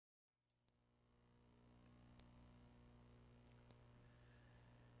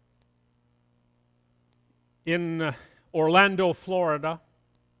In Orlando, Florida,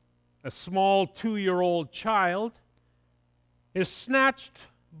 a small 2-year-old child is snatched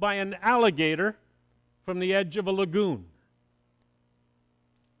by an alligator from the edge of a lagoon.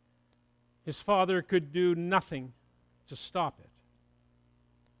 His father could do nothing to stop it.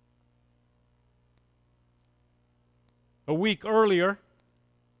 A week earlier,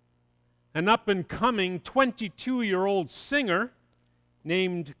 an up-and-coming 22-year-old singer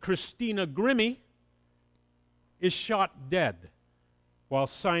named Christina Grimmie is shot dead while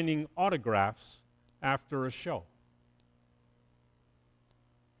signing autographs after a show.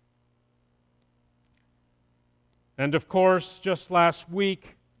 And of course, just last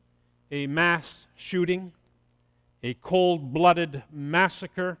week, a mass shooting, a cold-blooded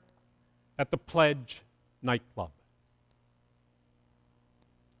massacre at the Pledge nightclub.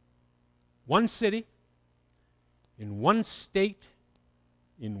 One city, in one state,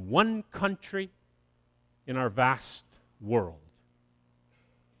 in one country, in our vast world.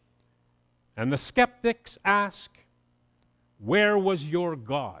 And the skeptics ask, where was your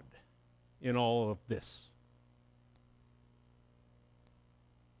God in all of this?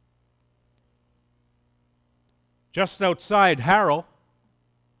 Just outside Harrow,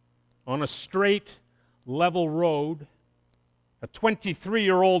 on a straight, level road, a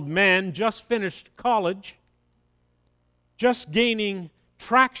 23-year-old man just finished college, just gaining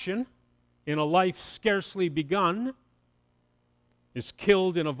traction in a life scarcely begun, is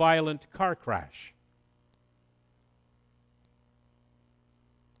killed in a violent car crash.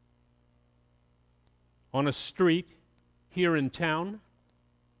 On a street here in town,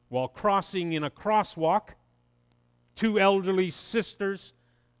 while crossing in a crosswalk, 2 elderly sisters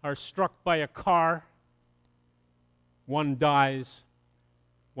are struck by a car. One dies,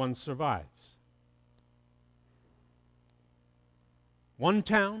 one survives. One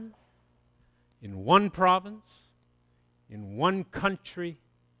town, in one province, in one country,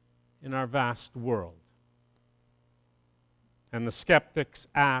 in our vast world. And the skeptics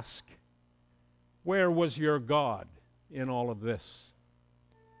ask, where was your God in all of this?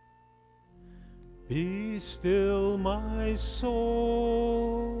 Be still, my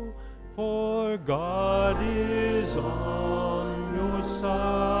soul, for God is on your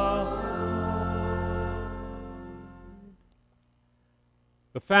side.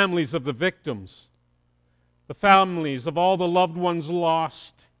 The families of the victims, the families of all the loved ones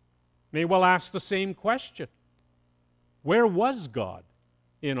lost, may well ask the same question. Where was God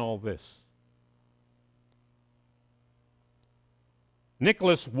in all this?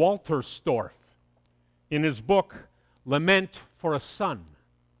 Nicholas Walterstorff, in his book, Lament for a Son,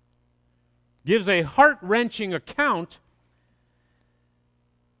 gives a heart-wrenching account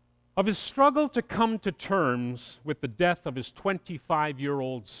of his struggle to come to terms with the death of his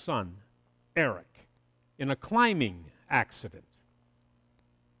 25-year-old son, Eric, in a climbing accident.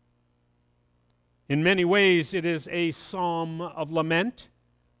 In many ways, it is a psalm of lament,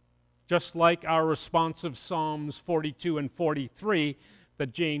 just like our responsive Psalms 42 and 43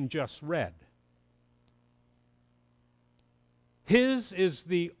 that Jane just read. His is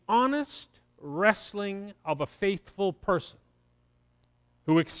the honest wrestling of a faithful person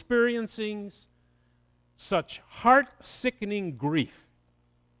who experiencing such heart-sickening grief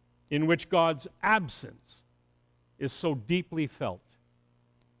in which God's absence is so deeply felt.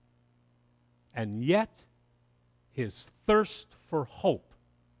 And yet, his thirst for hope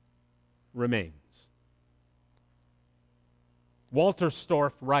remains.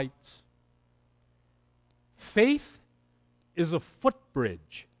 Walterstorff writes, faith is a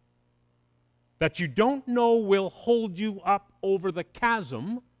footbridge that you don't know will hold you up over the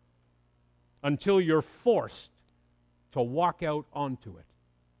chasm until you're forced to walk out onto it.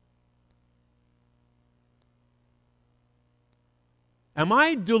 Am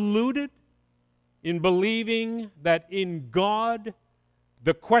I deluded in believing that in God,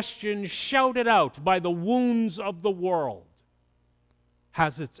 the question shouted out by the wounds of the world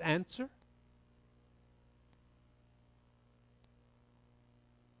has its answer?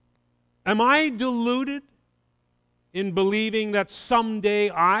 Am I deluded in believing that someday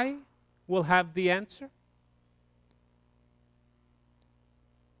I will have the answer?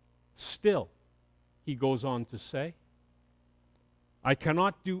 Still, he goes on to say, I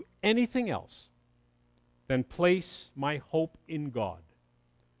cannot do anything else than place my hope in God,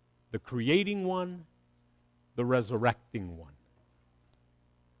 the creating one, the resurrecting one.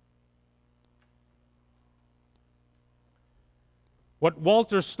 What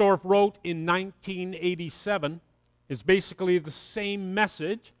Walterstorff wrote in 1987 is basically the same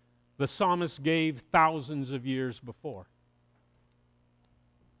message the psalmist gave thousands of years before.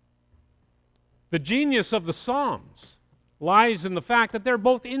 The genius of the Psalms lies in the fact that they're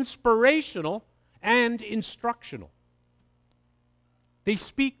both inspirational and instructional. They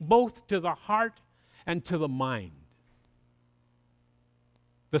speak both to the heart and to the mind.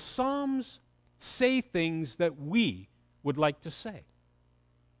 The Psalms say things that we would like to say.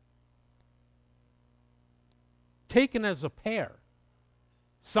 Taken as a pair,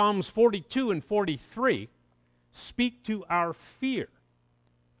 Psalms 42 and 43 speak to our fear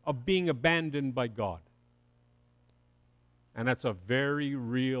of being abandoned by God. And that's a very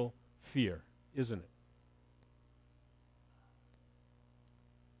real fear, isn't it?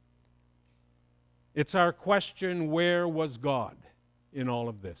 It's our question, where was God in all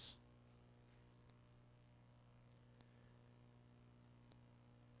of this?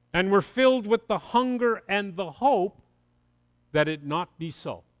 And we're filled with the hunger and the hope that it not be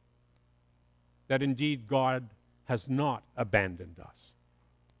so. That indeed God has not abandoned us.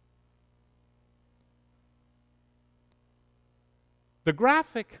 The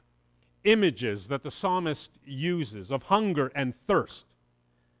graphic images that the psalmist uses of hunger and thirst,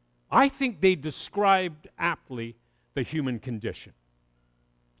 I think they described aptly the human condition.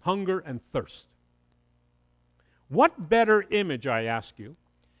 Hunger and thirst. What better image, I ask you,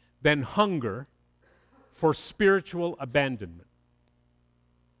 than hunger for spiritual abandonment?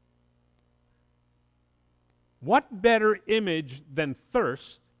 What better image than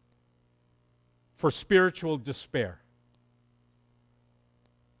thirst for spiritual despair?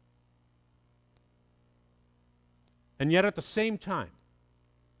 And yet at the same time,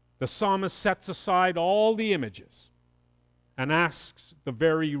 the psalmist sets aside all the images and asks the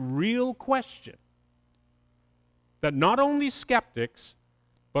very real question that not only skeptics,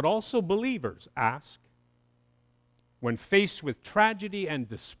 but also believers ask when faced with tragedy and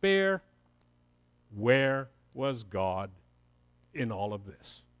despair: where was God in all of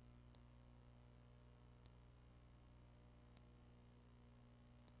this?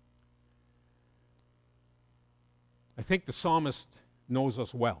 I think the psalmist knows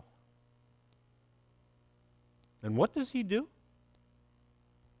us well. And what does he do?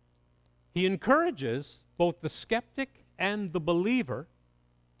 He encourages both the skeptic and the believer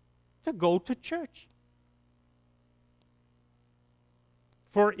to go to church.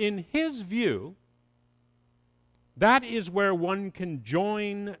 For in his view, that is where one can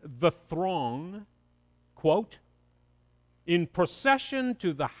join the throng, quote, in procession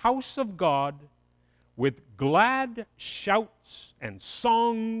to the house of God with glad shouts and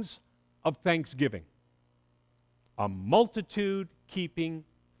songs of thanksgiving, a multitude-keeping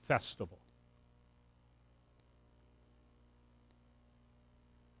festival.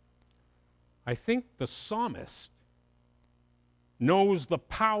 I think the psalmist knows the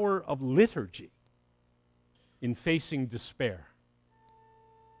power of liturgy in facing despair.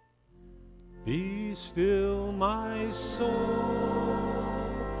 Be still, my soul,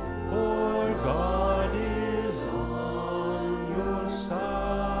 for God is on your side.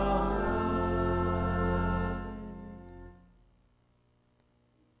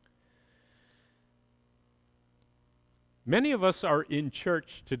 Many of us are in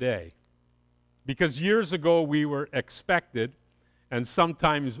church today because years ago we were expected and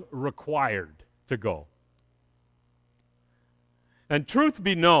sometimes required to go. And truth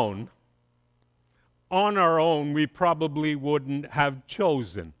be known, on our own we probably wouldn't have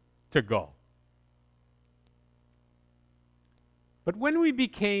chosen to go. But when we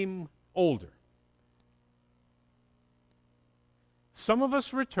became older, some of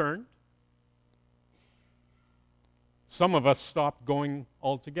us returned, some of us stopped going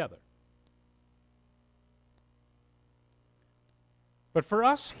altogether. But for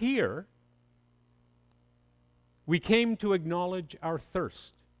us here, we came to acknowledge our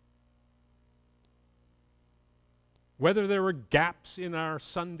thirst. Whether there were gaps in our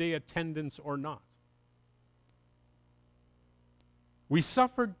Sunday attendance or not. We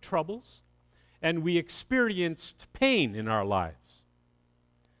suffered troubles and we experienced pain in our lives.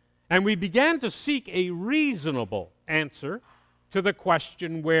 And we began to seek a reasonable answer to the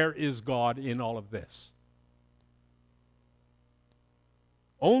question, where is God in all of this?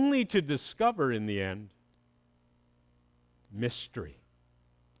 Only to discover in the end, mystery.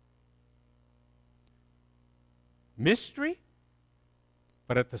 Mystery,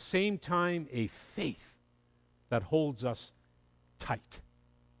 but at the same time, a faith that holds us tight.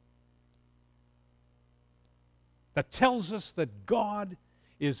 That tells us that God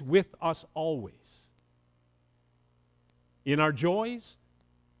is with us always, in our joys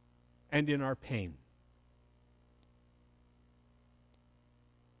and in our pain.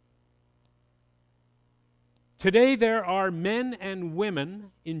 Today there are men and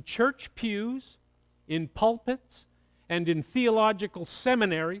women in church pews in pulpits and in theological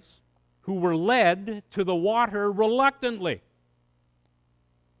seminaries who were led to the water reluctantly.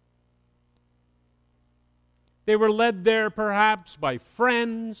 They were led there perhaps by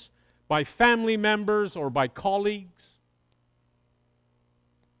friends, by family members, or by colleagues.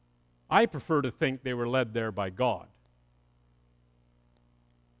 I prefer to think they were led there by God.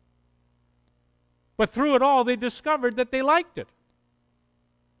 But through it all, they discovered that they liked it.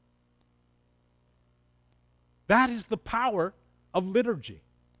 That is the power of liturgy.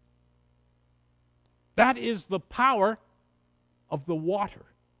 That is the power of the water.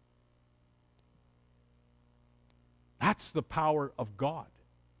 That's the power of God.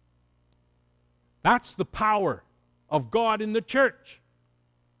 That's the power of God in the church.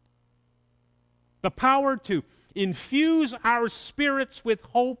 The power to infuse our spirits with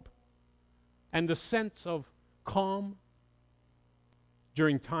hope and a sense of calm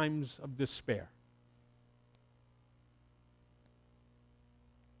during times of despair.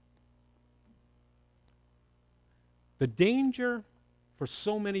 The danger for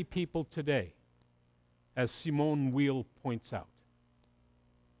so many people today, as Simone Weil points out,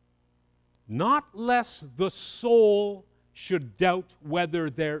 not lest the soul should doubt whether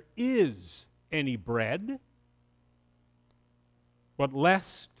there is any bread, but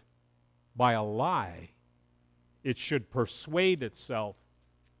lest by a lie it should persuade itself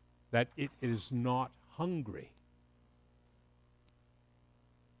that it is not hungry.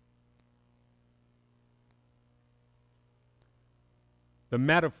 The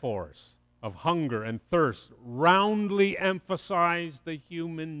metaphors of hunger and thirst roundly emphasize the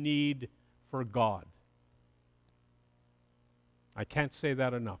human need for God. I can't say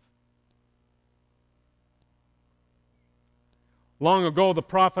that enough. Long ago, the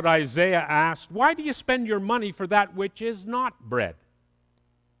prophet Isaiah asked, "Why do you spend your money for that which is not bread?"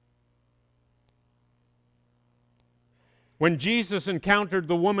 When Jesus encountered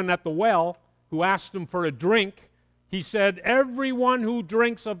the woman at the well who asked him for a drink, he said, "Everyone who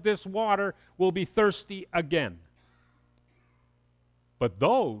drinks of this water will be thirsty again. But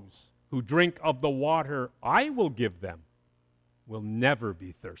those who drink of the water I will give them will never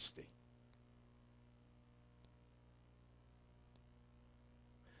be thirsty."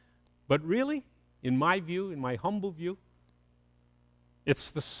 But really, in my view, in my humble view, it's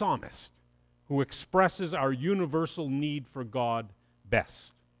the psalmist who expresses our universal need for God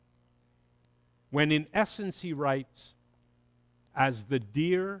best. When in essence he writes, "As the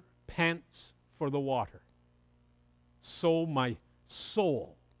deer pants for the water, so my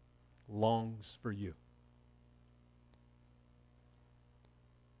soul longs for you."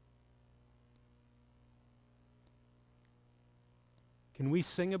 Can we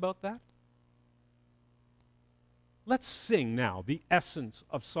sing about that? Let's sing now the essence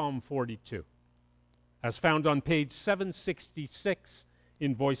of Psalm 42, as found on page 766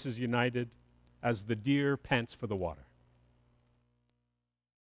 in Voices United, "As the deer pants for the water."